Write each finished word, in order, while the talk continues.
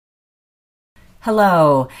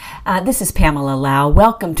Hello, this is Pamela Lau.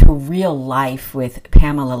 Welcome to Real Life with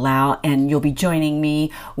Pamela Lau, and you'll be joining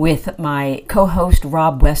me with my co-host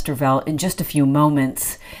Rob Westervelt in just a few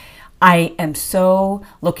moments. I am so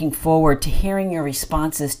looking forward to hearing your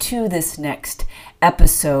responses to this next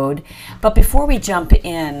episode. But before we jump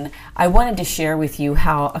in, I wanted to share with you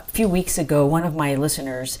how a few weeks ago one of my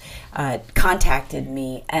listeners contacted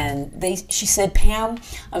me, and she said, Pam,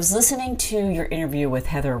 I was listening to your interview with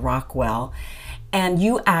Heather Rockwell, and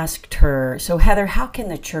you asked her, so Heather, how can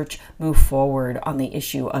the church move forward on the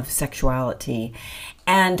issue of sexuality?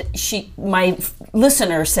 And my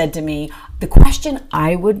listener said to me, the question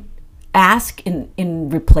I would ask in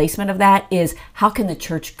replacement of that is, how can the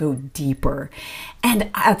church go deeper? And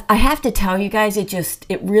I have to tell you guys,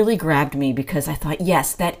 it really grabbed me, because I thought,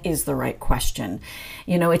 yes, that is the right question.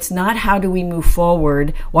 You know, it's not how do we move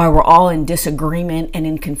forward while we're all in disagreement and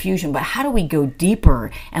in confusion, but how do we go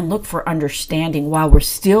deeper and look for understanding while we're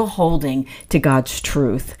still holding to God's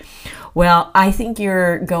truth? Well, I think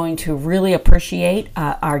you're going to really appreciate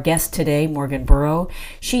our guest today, Morgan Burrow.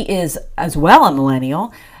 She is as well a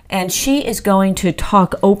millennial, and she is going to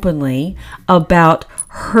talk openly about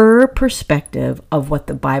her perspective of what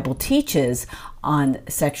the Bible teaches on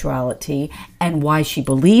sexuality and why she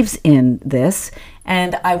believes in this.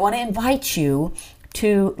 And I want to invite you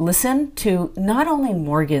to listen to not only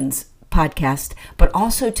Morgan's podcast, but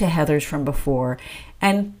also to Heather's from before.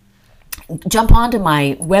 And jump onto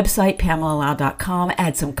my website, PamelaLau.com,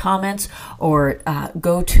 add some comments, or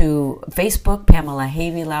go to Facebook,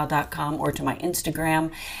 PamelaHaveyLau.com, or to my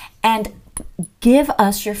Instagram, and give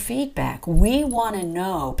us your feedback. We want to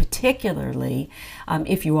know, particularly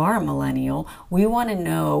if you are a millennial, we want to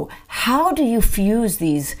know, how do you fuse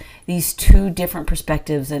these two different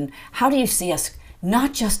perspectives, and how do you see us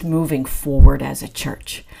not just moving forward as a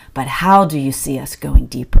church, but how do you see us going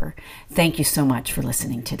deeper? Thank you so much for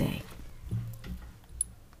listening today.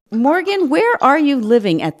 Morgan, where are you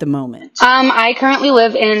living at the moment? I currently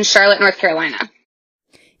live in Charlotte, North Carolina.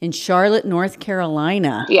 In Charlotte, North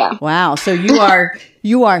Carolina. Yeah. Wow. So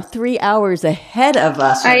you are 3 hours ahead of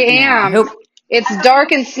us right now. I am. It's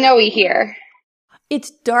dark and snowy here.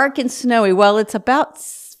 It's dark and snowy. Well, it's about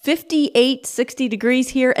 58, 60 degrees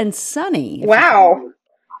here and sunny. Wow.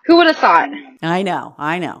 Who would have thought? I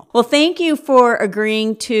know. Well, thank you for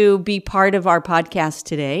agreeing to be part of our podcast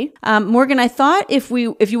today. Morgan, I thought if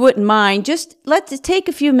you wouldn't mind, just let's take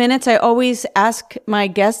a few minutes. I always ask my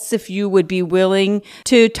guests if you would be willing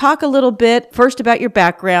to talk a little bit first about your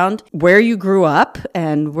background, where you grew up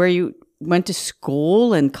and where you went to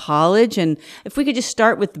school and college. And if we could just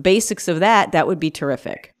start with the basics of that would be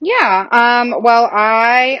terrific. Yeah. Well,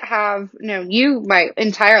 I have known you my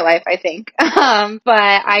entire life, I think. But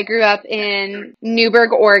I grew up in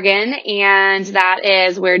Newberg, Oregon, and that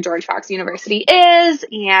is where George Fox University is,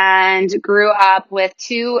 and grew up with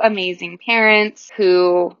two amazing parents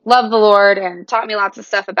who love the Lord and taught me lots of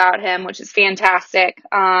stuff about him, which is fantastic.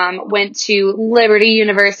 Went to Liberty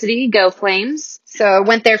University, go Flames. So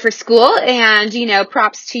went there for school, and,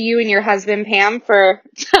 props to you and your husband, Pam, for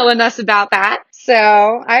telling us about that. So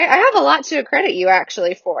I have a lot to accredit you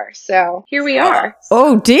actually for. So here we are.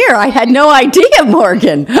 Oh dear. I had no idea,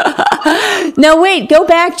 Morgan. No, wait, go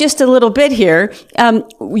back just a little bit here.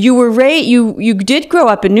 You did grow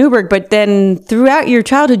up in Newberg, but then throughout your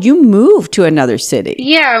childhood, you moved to another city.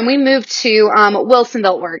 Yeah. And we moved to,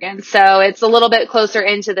 Wilsonville, Oregon. So it's a little bit closer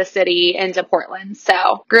into the city, into Portland.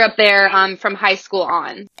 So grew up there, from high school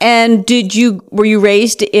on. And were you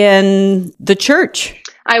raised in the church?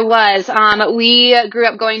 I was. We grew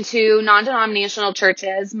up going to non-denominational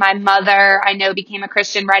churches. My mother, I know, became a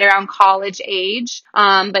Christian right around college age.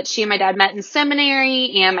 But she and my dad met in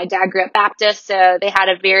seminary, and my dad grew up Baptist, so they had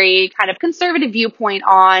a very kind of conservative viewpoint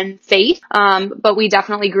on faith. But we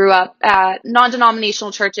definitely grew up at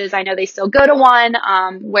non-denominational churches. I know they still go to one,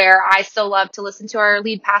 where I still love to listen to our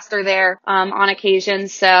lead pastor there, on occasion.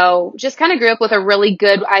 So just kind of grew up with a really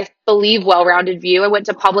good, I believe, well-rounded view. I went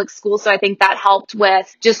to public school, so I think that helped with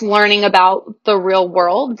just learning about the real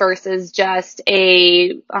world versus just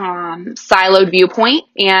a siloed viewpoint.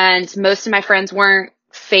 And most of my friends weren't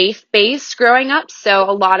faith-based growing up, so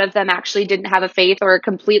a lot of them actually didn't have a faith or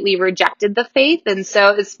completely rejected the faith. And so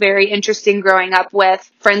it's very interesting growing up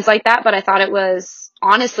with friends like that, but I thought it was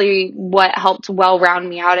honestly what helped round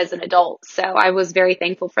me out as an adult. So I was very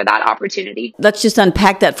thankful for that opportunity. Let's just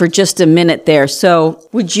unpack that for just a minute there. So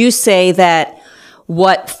would you say that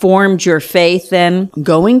what formed your faith then,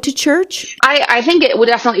 going to church? I think it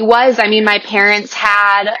definitely was. I mean, my parents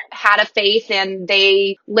had had a faith and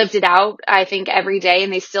they lived it out, I think, every day,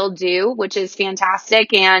 and they still do, which is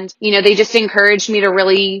fantastic. And, they just encouraged me to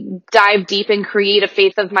really dive deep and create a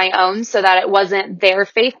faith of my own so that it wasn't their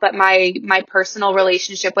faith, but my personal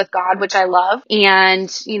relationship with God, which I love. And,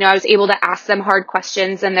 I was able to ask them hard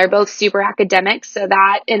questions, and they're both super academics. So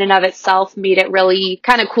that in and of itself made it really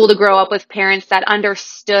kind of cool to grow up with parents that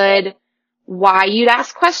understood why you'd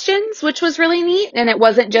ask questions, which was really neat. And it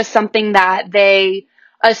wasn't just something that they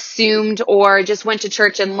assumed or just went to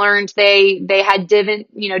church and learned. They had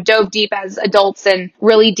dove deep as adults and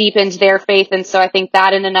really deepened their faith. And so I think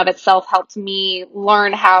that in and of itself helped me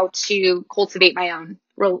learn how to cultivate my own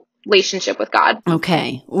relationship with God.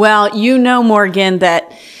 Okay. Well, Morgan,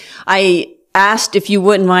 that I asked if you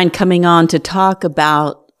wouldn't mind coming on to talk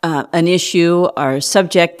about an issue or a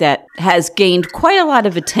subject that has gained quite a lot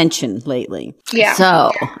of attention lately. Yeah.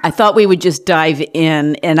 So I thought we would just dive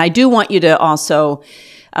in. And I do want you to also,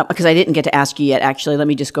 because I didn't get to ask you yet, actually, let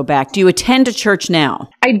me just go back. Do you attend a church now?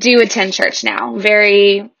 I do attend church now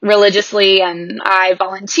very religiously, and I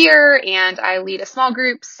volunteer and I lead a small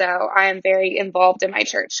group. So I am very involved in my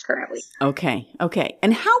church currently. Okay.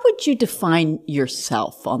 And how would you define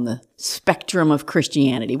yourself on the spectrum of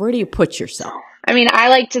Christianity? Where do you put yourself? I mean, I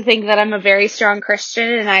like to think that I'm a very strong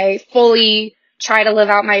Christian, and I fully try to live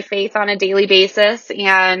out my faith on a daily basis,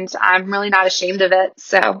 and I'm really not ashamed of it.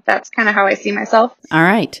 So that's kind of how I see myself. All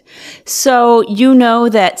right. So you know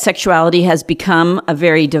that sexuality has become a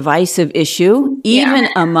very divisive issue, even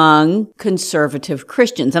among conservative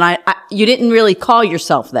Christians. And you didn't really call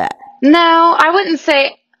yourself that. No, I wouldn't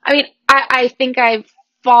say. I mean, I think I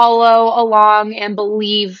follow along and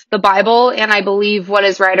believe the Bible, and I believe what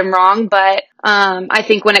is right and wrong. But I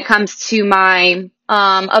think when it comes to my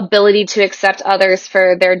ability to accept others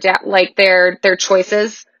for their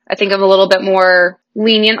choices, I think I'm a little bit more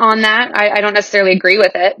lenient on that. I don't necessarily agree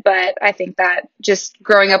with it, but I think that just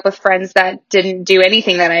growing up with friends that didn't do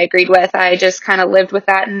anything that I agreed with, I just kind of lived with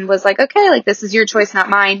that and was like, okay, like this is your choice, not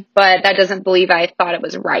mine. But that doesn't believe I thought it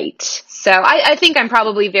was right. So I think I'm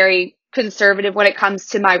probably very conservative when it comes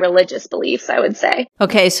to my religious beliefs, I would say.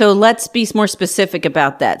 Okay, so let's be more specific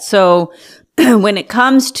about that. So when it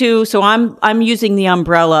comes to, I'm using the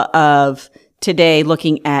umbrella of today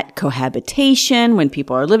looking at cohabitation, when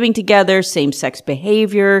people are living together, same-sex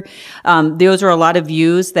behavior. Those are a lot of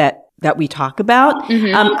views that we talk about.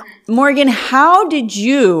 Mm-hmm. Morgan,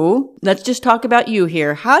 let's just talk about you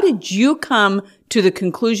here. How did you come to the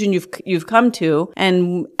conclusion you've come to?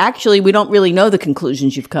 And actually, we don't really know the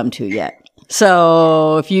conclusions you've come to yet.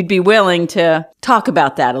 So if you'd be willing to talk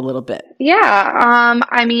about that a little bit. Yeah.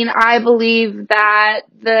 I mean, I believe that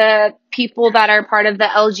the people that are part of the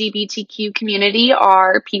LGBTQ community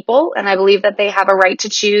are people, and I believe that they have a right to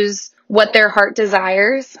choose what their heart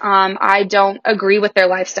desires. I don't agree with their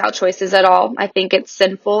lifestyle choices at all. I think it's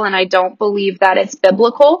sinful, and I don't believe that it's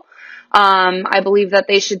biblical. I believe that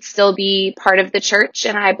they should still be part of the church,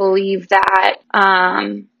 and I believe that,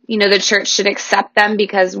 the church should accept them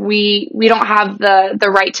because we don't have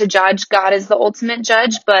the right to judge. God is the ultimate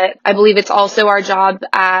judge, but I believe it's also our job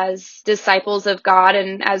as disciples of God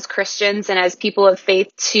and as Christians and as people of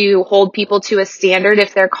faith to hold people to a standard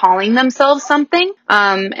if they're calling themselves something.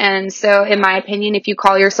 And so in my opinion, if you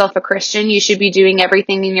call yourself a Christian, you should be doing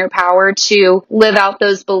everything in your power to live out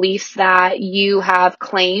those beliefs that you have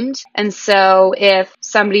claimed. And so if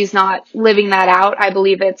somebody's not living that out, I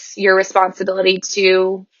believe it's your responsibility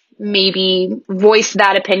to maybe voice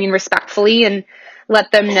that opinion respectfully and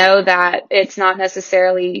let them know that it's not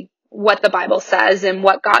necessarily what the Bible says and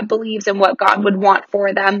what God believes and what God would want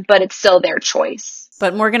for them, but it's still their choice.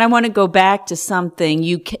 But Morgan, I want to go back to something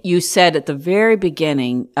you said at the very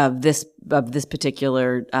beginning of this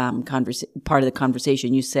particular part of the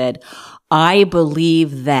conversation. You said, "I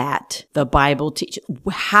believe that the Bible teaches."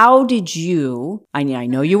 How did you? I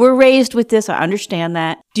know you were raised with this. I understand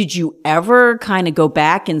that. Did you ever kind of go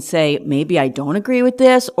back and say, maybe I don't agree with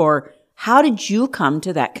this, or how did you come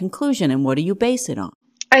to that conclusion, and what do you base it on?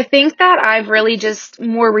 I think that I've really just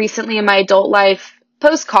more recently in my adult life,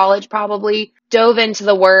 post-college probably, dove into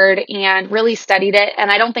the word and really studied it. And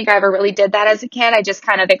I don't think I ever really did that as a kid. I just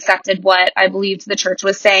kind of accepted what I believed the church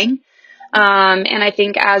was saying. And I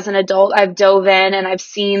think as an adult, I've dove in and I've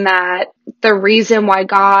seen that the reason why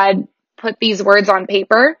God put these words on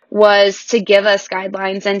paper was to give us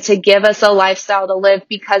guidelines and to give us a lifestyle to live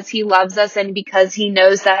because he loves us and because he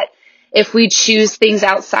knows that if we choose things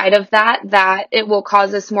outside of that it will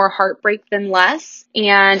cause us more heartbreak than less.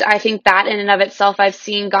 And I think that in and of itself, I've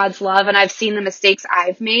seen God's love and I've seen the mistakes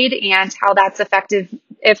I've made and how that's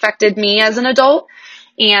affected me as an adult.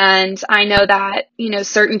 And I know that,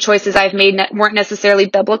 certain choices I've made weren't necessarily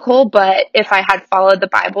biblical, but if I had followed the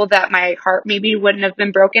Bible, that my heart maybe wouldn't have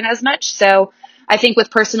been broken as much. So I think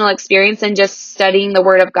with personal experience and just studying the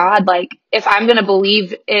Word of God, like if I'm going to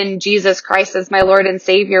believe in Jesus Christ as my Lord and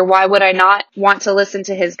Savior, why would I not want to listen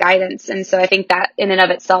to His guidance? And so I think that in and of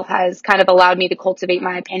itself has kind of allowed me to cultivate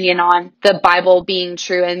my opinion on the Bible being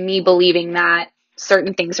true and me believing that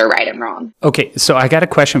certain things are right and wrong. Okay, so I got a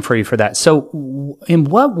question for you for that. So in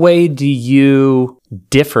what way do you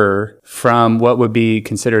differ from what would be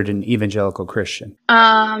considered an evangelical Christian?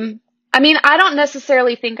 I don't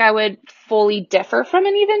necessarily think I would fully differ from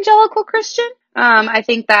an evangelical Christian. I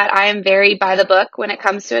think that I am very by the book when it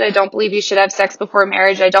comes to it. I don't believe you should have sex before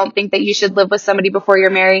marriage. I don't think that you should live with somebody before you're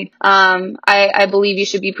married. I believe you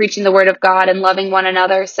should be preaching the Word of God and loving one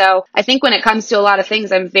another. So I think when it comes to a lot of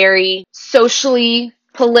things, I'm very socially,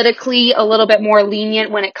 politically a little bit more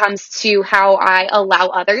lenient when it comes to how I allow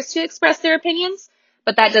others to express their opinions.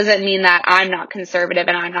 But that doesn't mean that I'm not conservative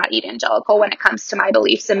and I'm not evangelical when it comes to my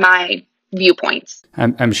beliefs and my viewpoints.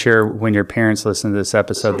 I'm sure when your parents listen to this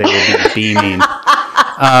episode, they will be beaming.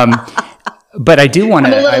 But I do want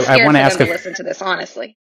to. I want to ask. To listen to this,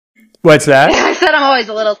 honestly. What's that? I said I'm always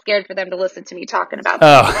a little scared for them to listen to me talking about this.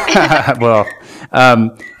 Oh, well,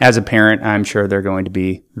 as a parent, I'm sure they're going to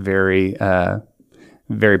be very,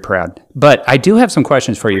 very proud. But I do have some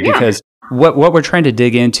questions for you because what we're trying to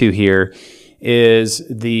dig into here is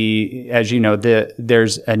as you know,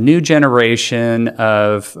 there's a new generation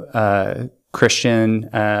of Christian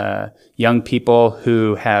young people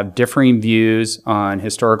who have differing views on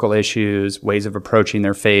historical issues, ways of approaching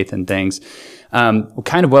their faith and things.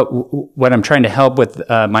 Kind of what I'm trying to help with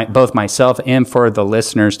both myself and for the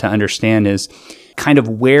listeners to understand is kind of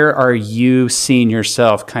where are you seeing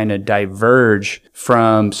yourself kind of diverge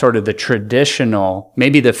from sort of the traditional,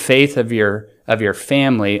 maybe the faith of your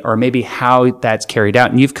family, or maybe how that's carried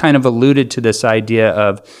out. And you've kind of alluded to this idea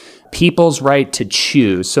of people's right to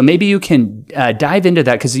choose. So maybe you can dive into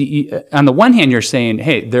that, because on the one hand, you're saying,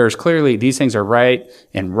 hey, there's clearly these things are right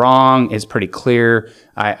and wrong. It's pretty clear.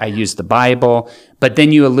 I use the Bible. But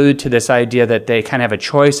then you allude to this idea that they kind of have a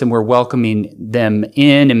choice and we're welcoming them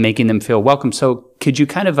in and making them feel welcome. So could you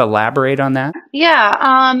kind of elaborate on that?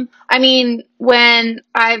 Yeah. When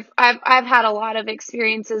I've had a lot of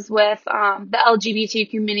experiences with the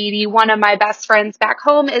LGBT community. One of my best friends back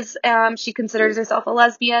home is she considers herself a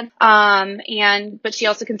lesbian, but she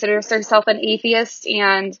also considers herself an atheist.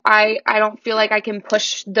 And I don't feel like I can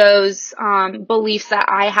push those beliefs that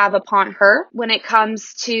I have upon her when it comes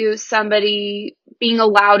to somebody being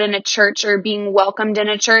allowed in a church or being welcomed in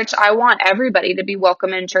a church. I want everybody to be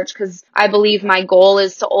welcome in church because I believe my goal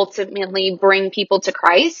is to ultimately bring people to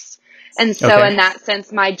Christ. And so in that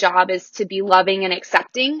sense, my job is to be loving and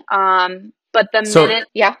accepting.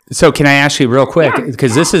 So can I ask you real quick,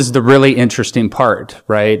 because this is the really interesting part,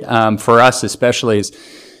 right? For us especially, is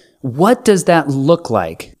what does that look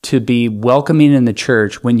like to be welcoming in the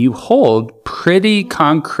church when you hold pretty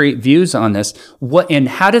concrete views on this? And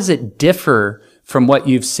how does it differ from what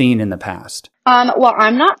you've seen in the past? Well,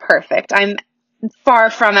 I'm not perfect. I'm far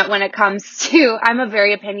from it when it comes to, I'm a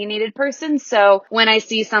very opinionated person. So when I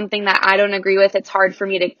see something that I don't agree with, it's hard for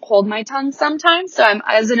me to hold my tongue sometimes. So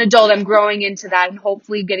as an adult, I'm growing into that and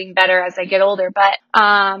hopefully getting better as I get older. But,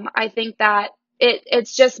 I think that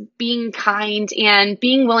it's just being kind and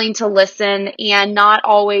being willing to listen and not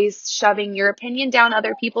always shoving your opinion down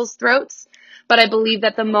other people's throats. But I believe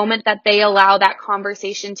that the moment that they allow that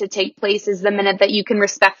conversation to take place is the minute that you can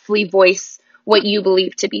respectfully voice what you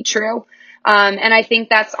believe to be true. And I think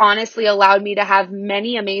that's honestly allowed me to have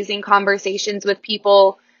many amazing conversations with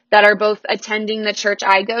people that are both attending the church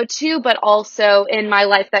I go to, but also in my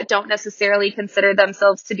life that don't necessarily consider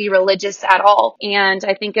themselves to be religious at all. And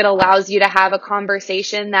I think it allows you to have a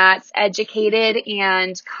conversation that's educated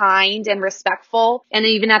and kind and respectful. And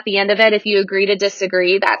even at the end of it, if you agree to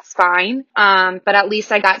disagree, that's fine. But at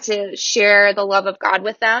least I got to share the love of God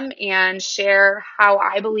with them and share how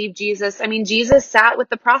I believe Jesus. I mean, Jesus sat with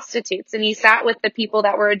the prostitutes and he sat with the people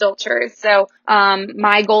that were adulterers. So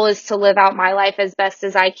my goal is to live out my life as best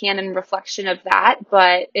as I can in reflection of that,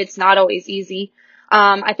 but it's not always easy.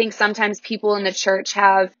 I think sometimes people in the church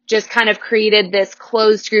have just kind of created this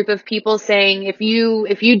closed group of people saying, if you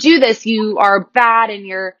do this, you are bad and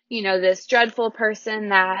you're, this dreadful person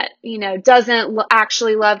that, doesn't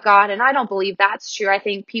actually love God. And I don't believe that's true. I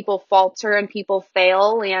think people falter and people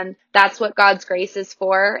fail, and that's what God's grace is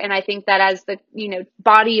for. And I think that as the,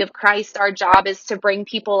 body of Christ, our job is to bring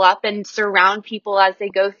people up and surround people as they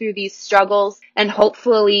go through these struggles. And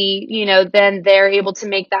hopefully, then they're able to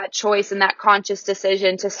make that choice and that conscious decision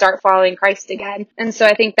decision to start following Christ again. And so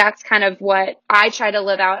I think that's kind of what I try to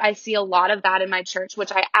live out. I see a lot of that in my church,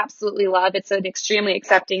 which I absolutely love. It's an extremely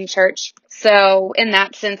accepting church. So in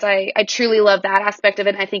that sense, I truly love that aspect of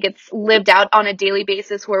it. And I think it's lived out on a daily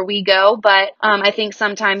basis where we go. But I think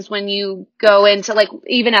sometimes when you go into, like,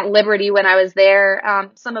 even at Liberty when I was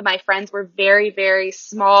there, some of my friends were very, very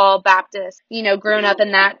small Baptists, grown up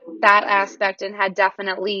in that aspect, and had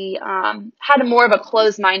definitely had more of a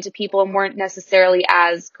closed mind to people and weren't necessarily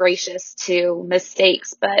as gracious to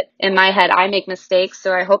mistakes. But in my head, I make mistakes,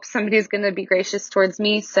 so I hope somebody's going to be gracious towards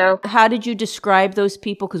me. So how did you describe those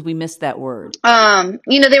people? Because we missed that word.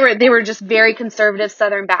 They were just very conservative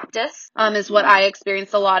Southern Baptists, is what I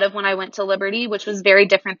experienced a lot of when I went to Liberty, which was very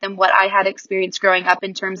different than what I had experienced growing up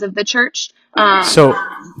in terms of the church. So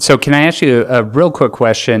can I ask you a real quick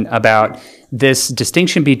question about this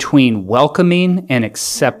distinction between welcoming and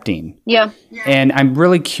accepting? Yeah. And I'm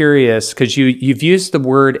really curious because you've used the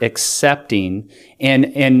word accepting, and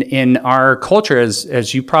in our culture,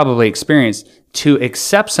 as you probably experienced, to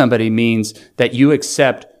accept somebody means that you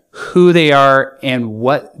accept who they are and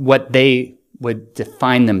what they would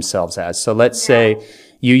define themselves as. So let's say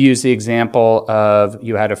you use the example of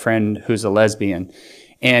you had a friend who's a lesbian,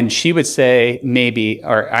 and she would say maybe,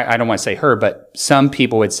 or I don't want to say her, but some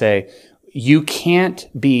people would say, you can't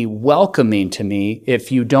be welcoming to me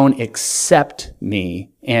if you don't accept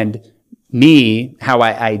me. And me, how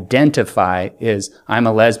I identify is I'm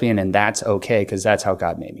a lesbian, and that's okay because that's how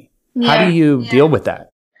God made me. Yeah. How do you deal with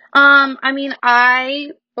that?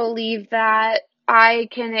 I believe that I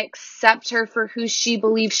can accept her for who she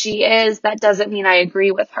believes she is. That doesn't mean I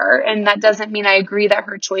agree with her, and that doesn't mean I agree that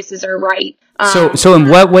her choices are right. So in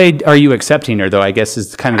what way are you accepting her, though, I guess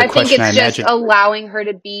is kind of the question I imagine. I think it's just allowing her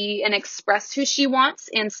to be and express who she wants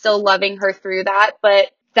and still loving her through that.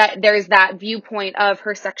 But that there's that viewpoint of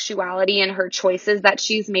her sexuality and her choices that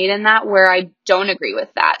she's made in that where I don't agree with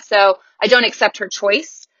that. So I don't accept her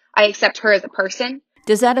choice. I accept her as a person.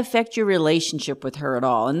 Does that affect your relationship with her at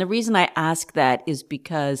all? And the reason I ask that is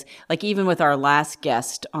because, like, even with our last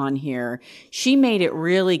guest on here, she made it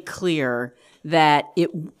really clear that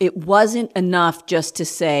it wasn't enough just to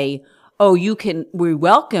say, oh, we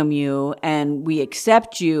welcome you and we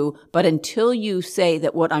accept you, but until you say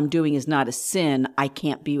that what I'm doing is not a sin, I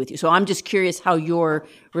can't be with you. So I'm just curious how your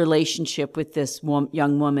relationship with this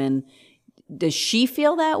young woman, does she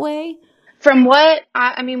feel that way? From what,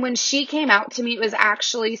 when she came out to me, it was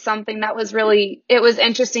actually something that was it was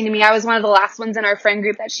interesting to me. I was one of the last ones in our friend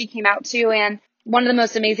group that she came out to. And one of the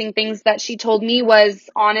most amazing things that she told me was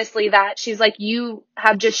honestly that she's like, you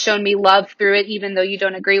have just shown me love through it, even though you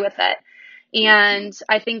don't agree with it. And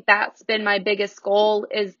I think that's been my biggest goal,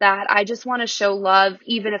 is that I just want to show love,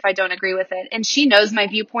 even if I don't agree with it. And she knows my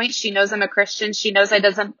viewpoint. She knows I'm a Christian. She knows I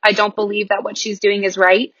don't believe that what she's doing is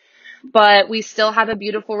right. But we still have a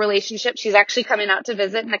beautiful relationship. She's actually coming out to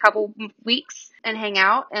visit in a couple weeks and hang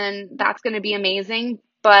out, and that's going to be amazing.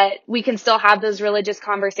 But we can still have those religious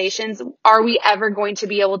conversations. Are we ever going to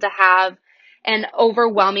be able to have an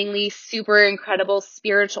overwhelmingly super incredible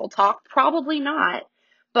spiritual talk? Probably not.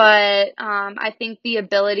 But I think the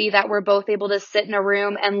ability that we're both able to sit in a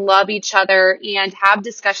room and love each other and have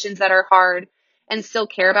discussions that are hard and still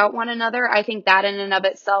care about one another, I think that in and of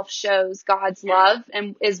itself shows God's love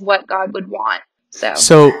and is what God would want.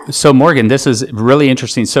 So Morgan, this is really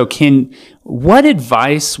interesting. So what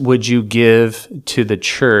advice would you give to the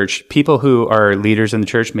church, people who are leaders in the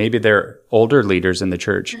church, maybe they're older leaders in the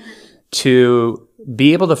church, to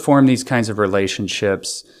be able to form these kinds of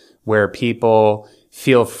relationships where people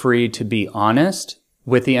feel free to be honest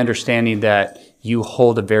with the understanding that you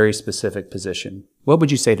hold a very specific position? What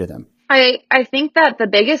would you say to them? I think that the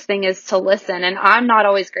biggest thing is to listen, and I'm not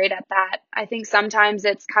always great at that. I think sometimes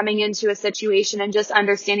it's coming into a situation and just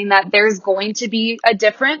understanding that there's going to be a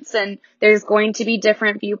difference and there's going to be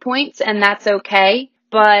different viewpoints, and that's okay.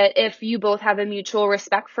 But if you both have a mutual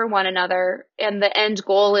respect for one another and the end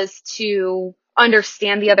goal is to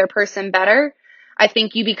understand the other person better, I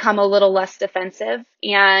think you become a little less defensive.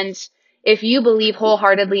 And if you believe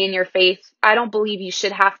wholeheartedly in your faith, I don't believe you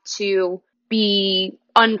should have to be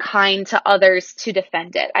unkind to others to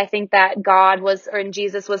defend it. I think that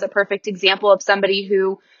Jesus was a perfect example of somebody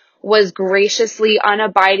who was graciously,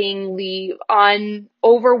 unabidingly,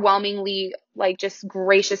 overwhelmingly, just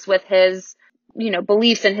gracious with his,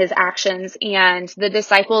 beliefs and his actions. And the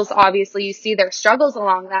disciples, obviously, you see their struggles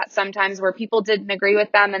along that sometimes where people didn't agree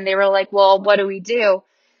with them and they were like, well, what do we do?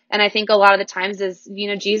 And I think a lot of the times is,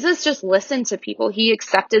 Jesus just listened to people. He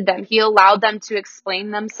accepted them. He allowed them to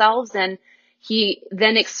explain themselves, and he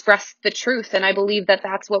then expressed the truth. And I believe that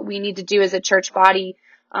that's what we need to do as a church body,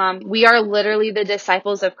 We are literally the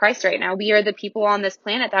disciples of Christ right now. We are the people on this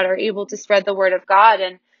planet that are able to spread the word of God.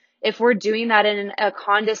 And if we're doing that in a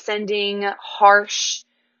condescending, harsh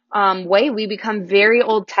way, we become very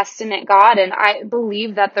Old Testament God. And I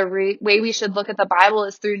believe that the way we should look at the Bible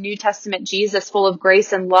is through New Testament Jesus, full of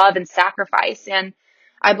grace and love and sacrifice. And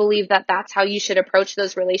I believe that that's how you should approach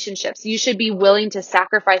those relationships. You should be willing to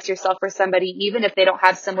sacrifice yourself for somebody, even if they don't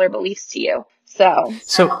have similar beliefs to you. So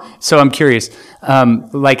I'm curious,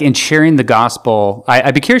 like in sharing the gospel,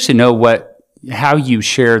 I'd be curious to know how you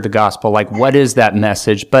share the gospel, like what is that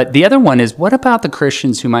message? But the other one is, what about the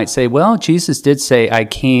Christians who might say, well, Jesus did say, I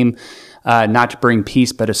came not to bring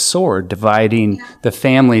peace, but a sword, dividing the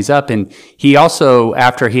families up. And he also,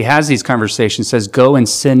 after he has these conversations, says, go and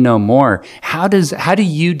sin no more. How do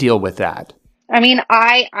you deal with that? I mean,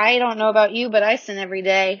 I don't know about you, but I sin every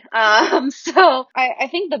day. So I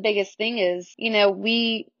think the biggest thing is,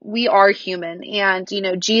 we are human, and,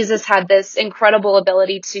 Jesus had this incredible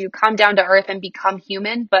ability to come down to earth and become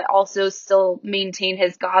human, but also still maintain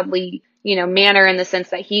his godly, manner, in the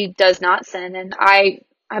sense that he does not sin. And I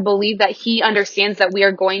believe that he understands that we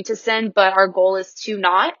are going to sin, but our goal is to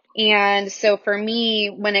not. And so for me,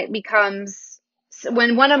 when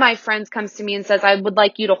one of my friends comes to me and says, I would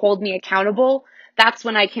like you to hold me accountable, that's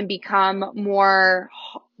when I can become more,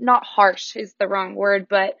 not harsh is the wrong word,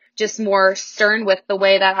 but just more stern with the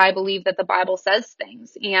way that I believe that the Bible says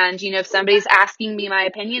things. And, if somebody's asking me my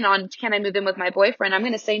opinion on, can I move in with my boyfriend? I'm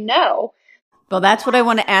going to say no. Well, that's what I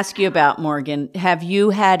want to ask you about, Morgan. Have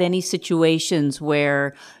you had any situations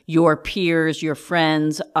where your peers, your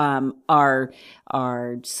friends, are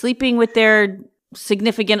sleeping with their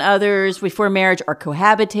significant others before marriage, or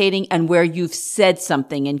cohabitating, and where you've said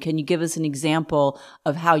something? And can you give us an example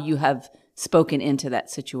of how you have spoken into that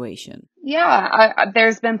situation? Yeah,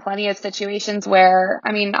 there's been plenty of situations where,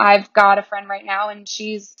 I've got a friend right now and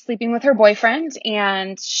she's sleeping with her boyfriend,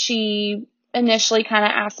 and she initially kind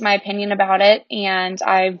of asked my opinion about it, and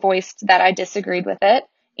I voiced that I disagreed with it.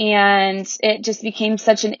 And it just became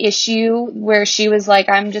such an issue where she was like,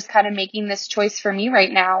 I'm just kind of making this choice for me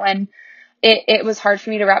right now. And it was hard for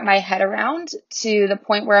me to wrap my head around, to the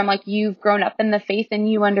point where I'm like, you've grown up in the faith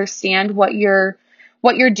and you understand what you're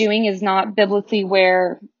doing is not biblically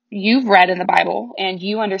where you've read in the Bible, and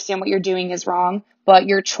you understand what you're doing is wrong, but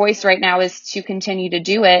your choice right now is to continue to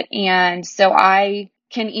do it. And so I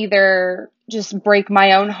can either just break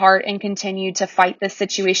my own heart and continue to fight this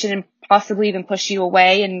situation and possibly even push you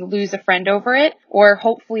away and lose a friend over it, or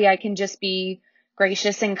hopefully I can just be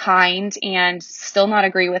gracious and kind and still not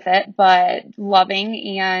agree with it, but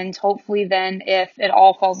loving. And hopefully then if it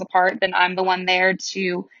all falls apart, then I'm the one there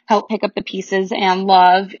to help pick up the pieces and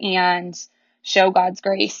love and show God's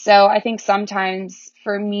grace. So I think sometimes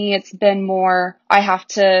for me, it's been more, I have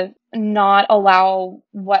to not allow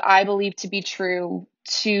what I believe to be true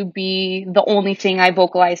to be the only thing I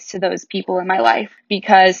vocalize to those people in my life,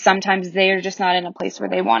 because sometimes they're just not in a place where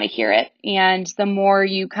they want to hear it. And the more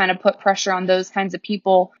you kind of put pressure on those kinds of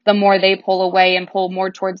people, the more they pull away and pull more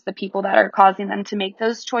towards the people that are causing them to make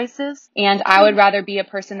those choices. And I would rather be a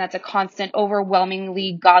person that's a constant,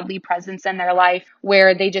 overwhelmingly godly presence in their life,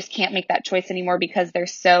 where they just can't make that choice anymore because they're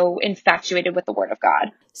so infatuated with the Word of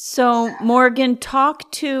God. So, Morgan,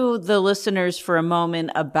 talk to the listeners for a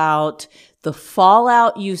moment about the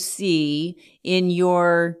fallout you see in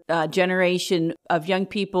your generation of young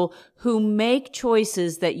people who make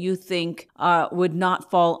choices that you think would not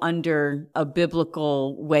fall under a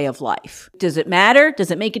biblical way of life. Does it matter? Does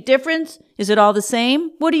it make a difference? Is it all the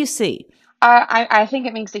same? What do you see? I think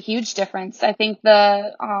it makes a huge difference. I think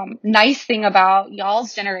the nice thing about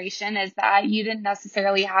y'all's generation is that you didn't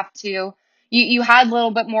necessarily have to, you had a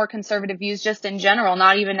little bit more conservative views just in general,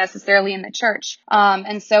 not even necessarily in the church.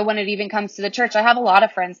 And so when it even comes to the church, I have a lot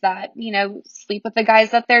of friends that, sleep with the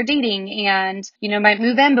guys that they're dating and, might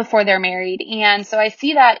move in before they're married. And so I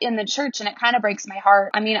see that in the church, and it kind of breaks my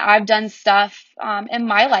heart. I've done stuff in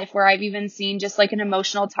my life where I've even seen just like an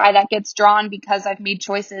emotional tie that gets drawn because I've made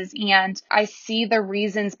choices, and I see the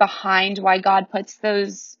reasons behind why God puts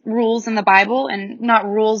those rules in the Bible, and not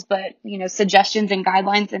rules, but, suggestions and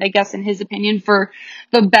guidelines, and I guess in his opinion, for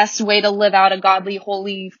the best way to live out a godly,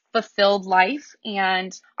 holy, fulfilled life.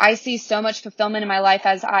 And I see so much fulfillment in my life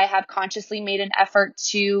as I have consciously made an effort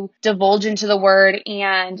to divulge into the Word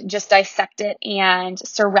and just dissect it and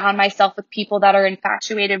surround myself with people that are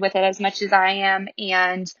infatuated with it as much as I am.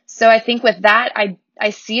 And so I think with that, I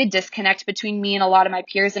see a disconnect between me and a lot of my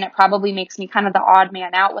peers, and it probably makes me kind of the odd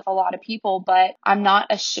man out with a lot of people, but I'm not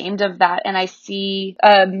ashamed of that. And I see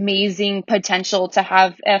amazing potential to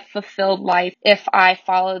have a fulfilled life if I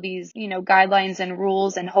follow these, guidelines and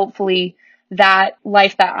rules, and hopefully that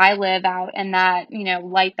life that I live out and that,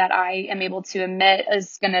 light that I am able to emit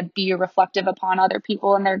is going to be reflective upon other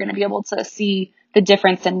people, and they're going to be able to see the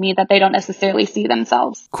difference in me that they don't necessarily see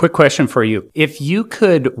themselves. Quick question for you. If you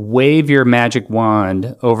could wave your magic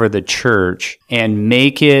wand over the church and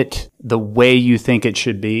make it the way you think it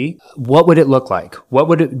should be, what would it look like? What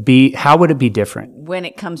would it be? How would it be different? When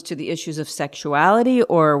it comes to the issues of sexuality,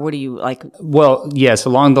 or what do you like? Well, yes,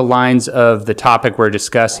 along the lines of the topic we're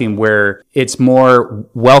discussing, where it's more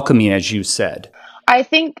welcoming, as you said. I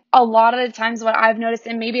think a lot of the times what I've noticed,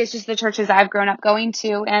 and maybe it's just the churches I've grown up going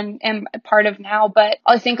to and am a part of now, but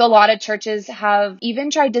I think a lot of churches have even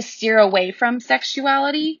tried to steer away from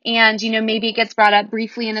sexuality. And, maybe it gets brought up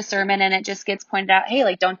briefly in a sermon and it just gets pointed out, hey,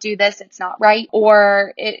 like, don't do this, it's not right.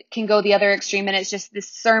 Or it can go the other extreme and it's just this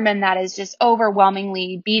sermon that is just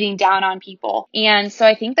overwhelmingly beating down on people. And so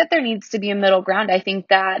I think that there needs to be a middle ground. I think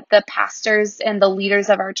that the pastors and the leaders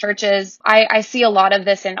of our churches, I see a lot of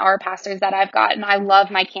this in our pastors that I've gotten. I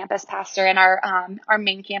love my campus pastor and our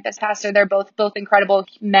main campus pastor. They're both incredible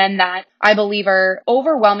men that I believe are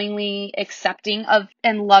overwhelmingly accepting of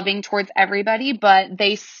and loving towards everybody, but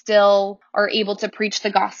they still are able to preach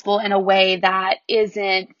the gospel in a way that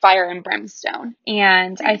isn't fire and brimstone.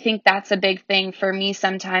 And I think that's a big thing for me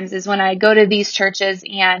sometimes is when I go to these churches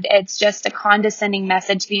and it's just a condescending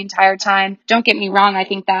message the entire time. Don't get me wrong. I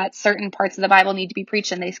think that certain parts of the Bible need to be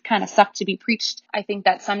preached and they kind of suck to be preached. I think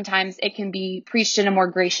that sometimes it can be preached in a more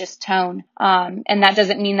gracious tone. And that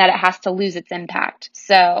doesn't mean that it has to lose its impact.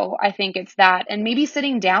 So I think it's that, and maybe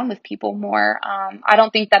sitting down with people more. I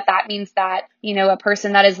don't think that means that, a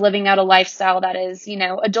person that is living out a lifestyle that is,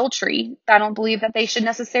 adultery. I don't believe that they should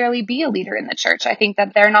necessarily be a leader in the church. I think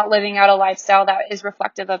that they're not living out a lifestyle that is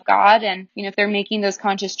reflective of God. And, if they're making those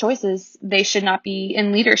conscious choices, they should not be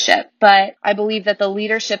in leadership. But I believe that the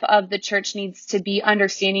leadership of the church needs to be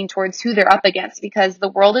understanding towards who they're up against, because the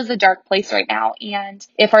world is a dark place right now. And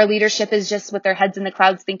if our leadership is just with their heads in the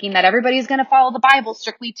clouds thinking that everybody's going to follow the Bible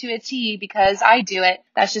strictly to a T because I do it,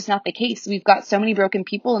 that's just not the case. We've got so many broken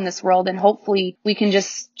people in this world, and hopefully we can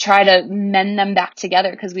just try to mend them back together,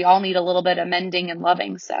 because we all need a little bit of mending and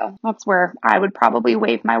loving. So that's where I would probably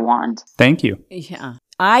wave my wand. Thank you. Yeah.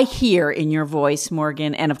 I hear in your voice,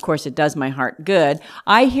 Morgan, and of course it does my heart good,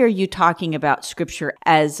 I hear you talking about Scripture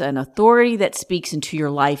as an authority that speaks into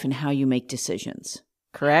your life and how you make decisions.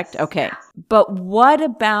 Correct? Okay. But what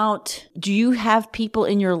about, do you have people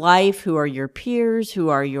in your life who are your peers, who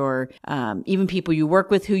are your, even people you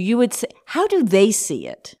work with, who you would say, how do they see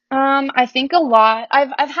it? I think a lot.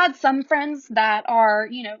 I've had some friends that are,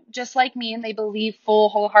 just like me, and they believe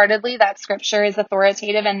wholeheartedly that Scripture is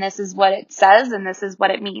authoritative and this is what it says and this is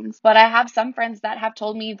what it means. But I have some friends that have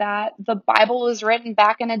told me that the Bible was written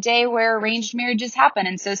back in a day where arranged marriages happened.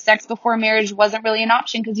 And so sex before marriage wasn't really an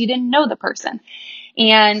option because you didn't know the person.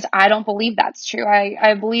 And I don't believe that's true.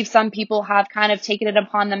 I believe some people have kind of taken it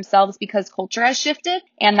upon themselves because culture has shifted,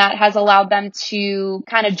 and that has allowed them to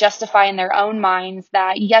kind of justify in their own minds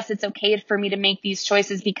that, yes, it's okay for me to make these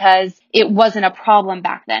choices because it wasn't a problem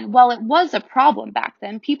back then. Well, it was a problem back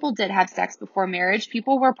then. People did have sex before marriage.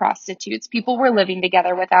 People were prostitutes. People were living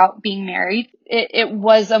together without being married. It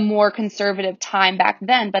was a more conservative time back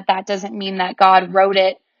then, but that doesn't mean that God wrote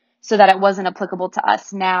it so that it wasn't applicable to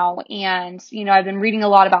us now. And, I've been reading a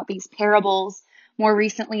lot about these parables more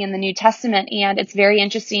recently in the New Testament, and it's very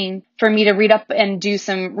interesting for me to read up and do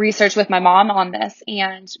some research with my mom on this.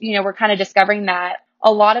 And, we're kind of discovering that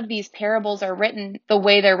a lot of these parables are written the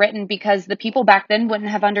way they're written because the people back then wouldn't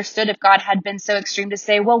have understood if God had been so extreme to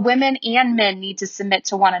say, well, women and men need to submit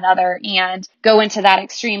to one another and go into that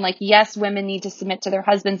extreme. Like, yes, women need to submit to their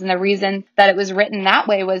husbands. And the reason that it was written that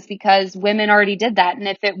way was because women already did that. And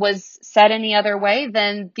if it was said any other way,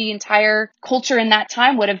 then the entire culture in that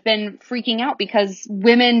time would have been freaking out because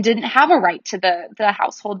women didn't have a right to the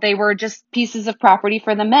household. They were just pieces of property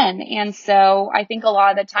for the men. And so I think a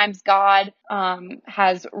lot of the times God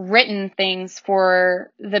has written things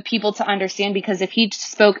for the people to understand, because if he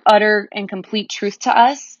spoke utter and complete truth to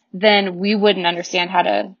us, then we wouldn't understand how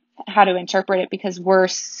to interpret it, because we're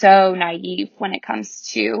so naive when it comes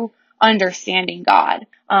to understanding God.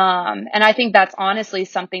 And I think that's honestly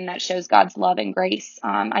something that shows God's love and grace.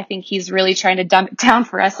 I think he's really trying to dumb it down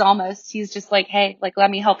for us almost. He's just like, hey, let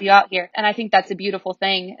me help you out here. And I think that's a beautiful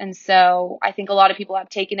thing. And so I think a lot of people have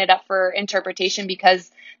taken it up for interpretation because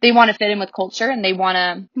they want to fit in with culture and they want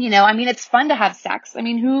to, it's fun to have sex.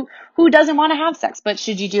 Who doesn't want to have sex? But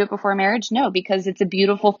should you do it before marriage? No, because it's a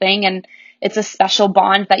beautiful thing and it's a special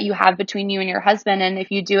bond that you have between you and your husband. And if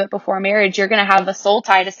you do it before marriage, you're going to have a soul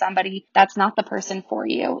tie to somebody that's not the person for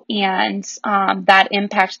you. And that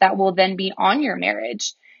impact that will then be on your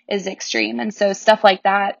marriage is extreme. And so stuff like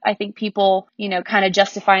that, I think people, kind of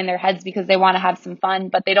justify in their heads because they want to have some fun,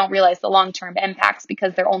 but they don't realize the long-term impacts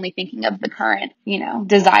because they're only thinking of the current,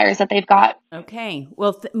 desires that they've got. Okay.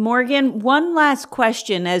 Well, Morgan, one last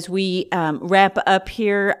question as we wrap up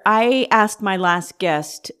here. I asked my last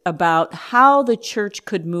guest about how the church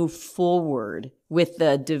could move forward with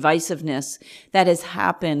the divisiveness that has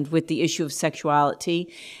happened with the issue of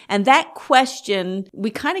sexuality. And that question,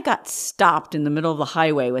 we kind of got stopped in the middle of the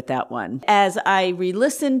highway with that one. As I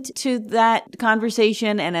re-listened to that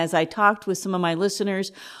conversation and as I talked with some of my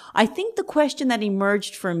listeners, I think the question that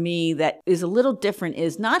emerged for me that is a little different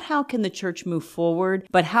is not how can the church move forward,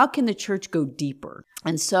 but how can the church go deeper?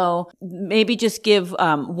 And so maybe just give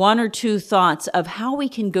one or two thoughts of how we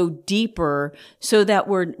can go deeper so that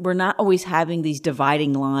we're not always having these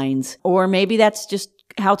dividing lines, or maybe that's just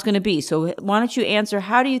how it's going to be. So why don't you answer,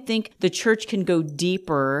 how do you think the church can go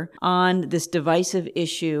deeper on this divisive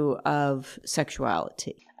issue of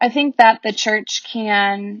sexuality? I think that the church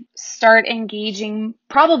can start engaging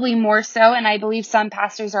probably more so, and I believe some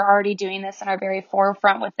pastors are already doing this and are very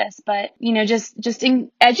forefront with this, but, just in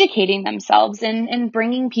educating themselves and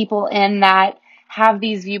bringing people in that have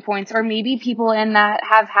these viewpoints, or maybe people in that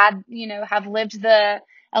have had, have lived the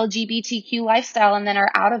LGBTQ lifestyle and then are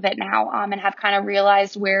out of it now, and have kind of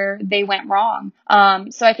realized where they went wrong.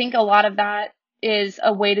 So I think a lot of that is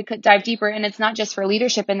a way to dive deeper. And it's not just for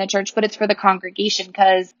leadership in the church, but it's for the congregation,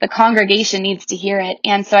 because the congregation needs to hear it.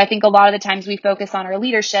 And so I think a lot of the times we focus on our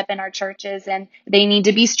leadership in our churches and they need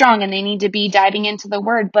to be strong and they need to be diving into the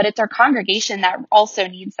word, but it's our congregation that also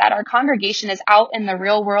needs that. Our congregation is out in the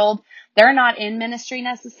real world. They're not in ministry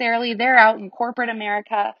necessarily. They're out in corporate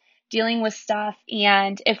America dealing with stuff.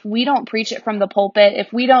 And if we don't preach it from the pulpit,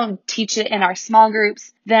 if we don't teach it in our small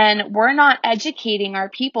groups, then we're not educating our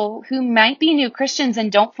people who might be new Christians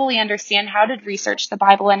and don't fully understand how to research the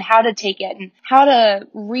Bible and how to take it and how to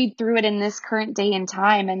read through it in this current day and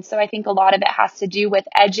time. And so I think a lot of it has to do with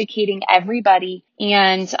educating everybody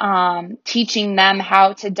and teaching them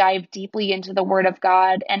how to dive deeply into the Word of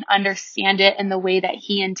God and understand it in the way that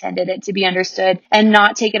He intended it to be understood, and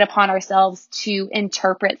not take it upon ourselves to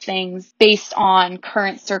interpret things based on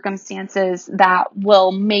current circumstances that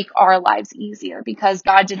will make our lives easier, because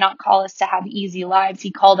God did not call us to have easy lives.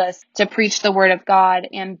 He called us to preach the Word of God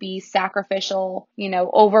and be sacrificial,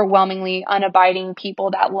 overwhelmingly unabiding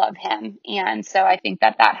people that love Him. And so I think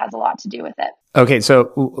that has a lot to do with it. Okay,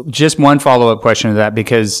 so just one follow-up question to that,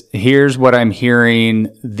 because here's what I'm hearing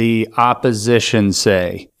the opposition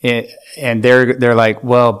say. And they're like,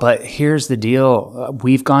 well, but here's the deal.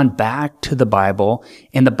 We've gone back to the Bible,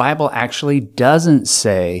 and the Bible actually doesn't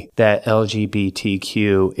say that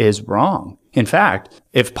LGBTQ is wrong. In fact,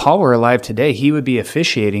 if Paul were alive today, he would be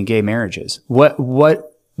officiating gay marriages. What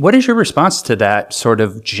is your response to that sort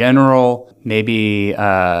of general, maybe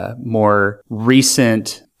more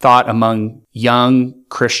recent thought among young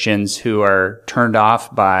Christians who are turned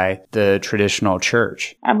off by the traditional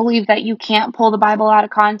church? I believe that you can't pull the Bible out of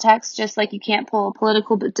context, just like you can't pull a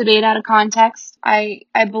political debate out of context. I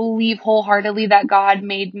believe wholeheartedly that God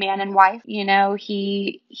made man and wife.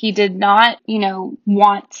 He did not,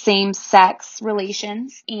 want same-sex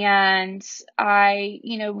relations. And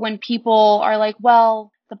when people are like,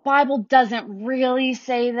 well, the Bible doesn't really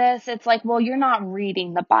say this, it's like, well, you're not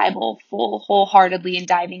reading the Bible wholeheartedly and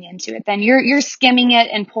diving into it. Then you're skimming it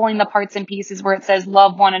and pulling the parts and pieces where it says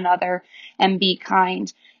love one another and be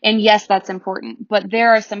kind. And yes, that's important, but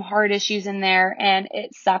there are some hard issues in there, and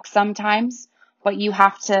it sucks sometimes, but you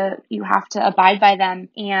have to abide by them.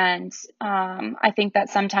 And I think that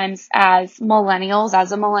sometimes as millennials,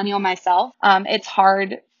 as a millennial myself, it's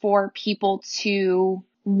hard for people to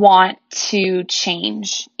want to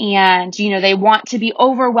change, and they want to be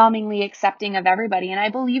overwhelmingly accepting of everybody. And I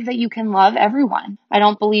believe that you can love everyone. I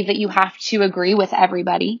don't believe that you have to agree with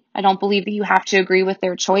everybody. I don't believe that you have to agree with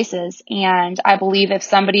their choices. And I believe if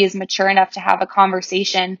somebody is mature enough to have a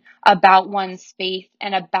conversation about one's faith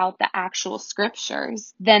and about the actual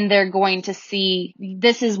scriptures, then they're going to see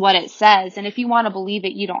this is what it says. And if you want to believe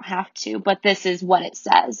it, you don't have to, but this is what it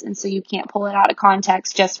says. And so you can't pull it out of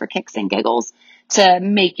context just for kicks and giggles to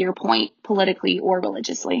make your point politically or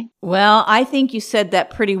religiously. Well, I think you said that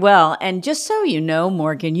pretty well. And just so you know,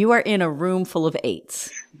 Morgan, you are in a room full of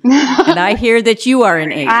eights. And I hear that you are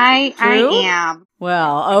an eight. I am.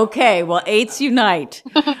 Well, okay. Well, eights unite.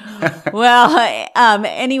 Well,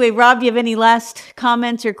 anyway, Rob, do you have any last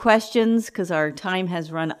comments or questions? Because our time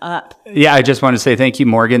has run up. Yeah, I just want to say thank you,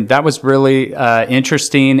 Morgan. That was really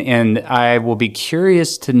interesting, and I will be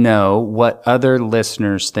curious to know what other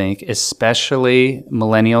listeners think, especially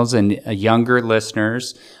millennials and younger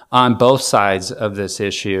listeners, on both sides of this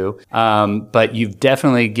issue. But you've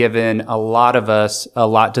definitely given a lot of us a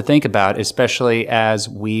lot to think about, especially as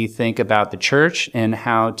we think about the church and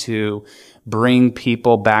how to bring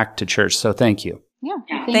people back to church. So thank you.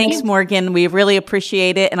 Yeah. Thanks, Morgan. We really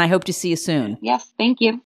appreciate it, and I hope to see you soon. Yes. Thank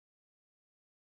you.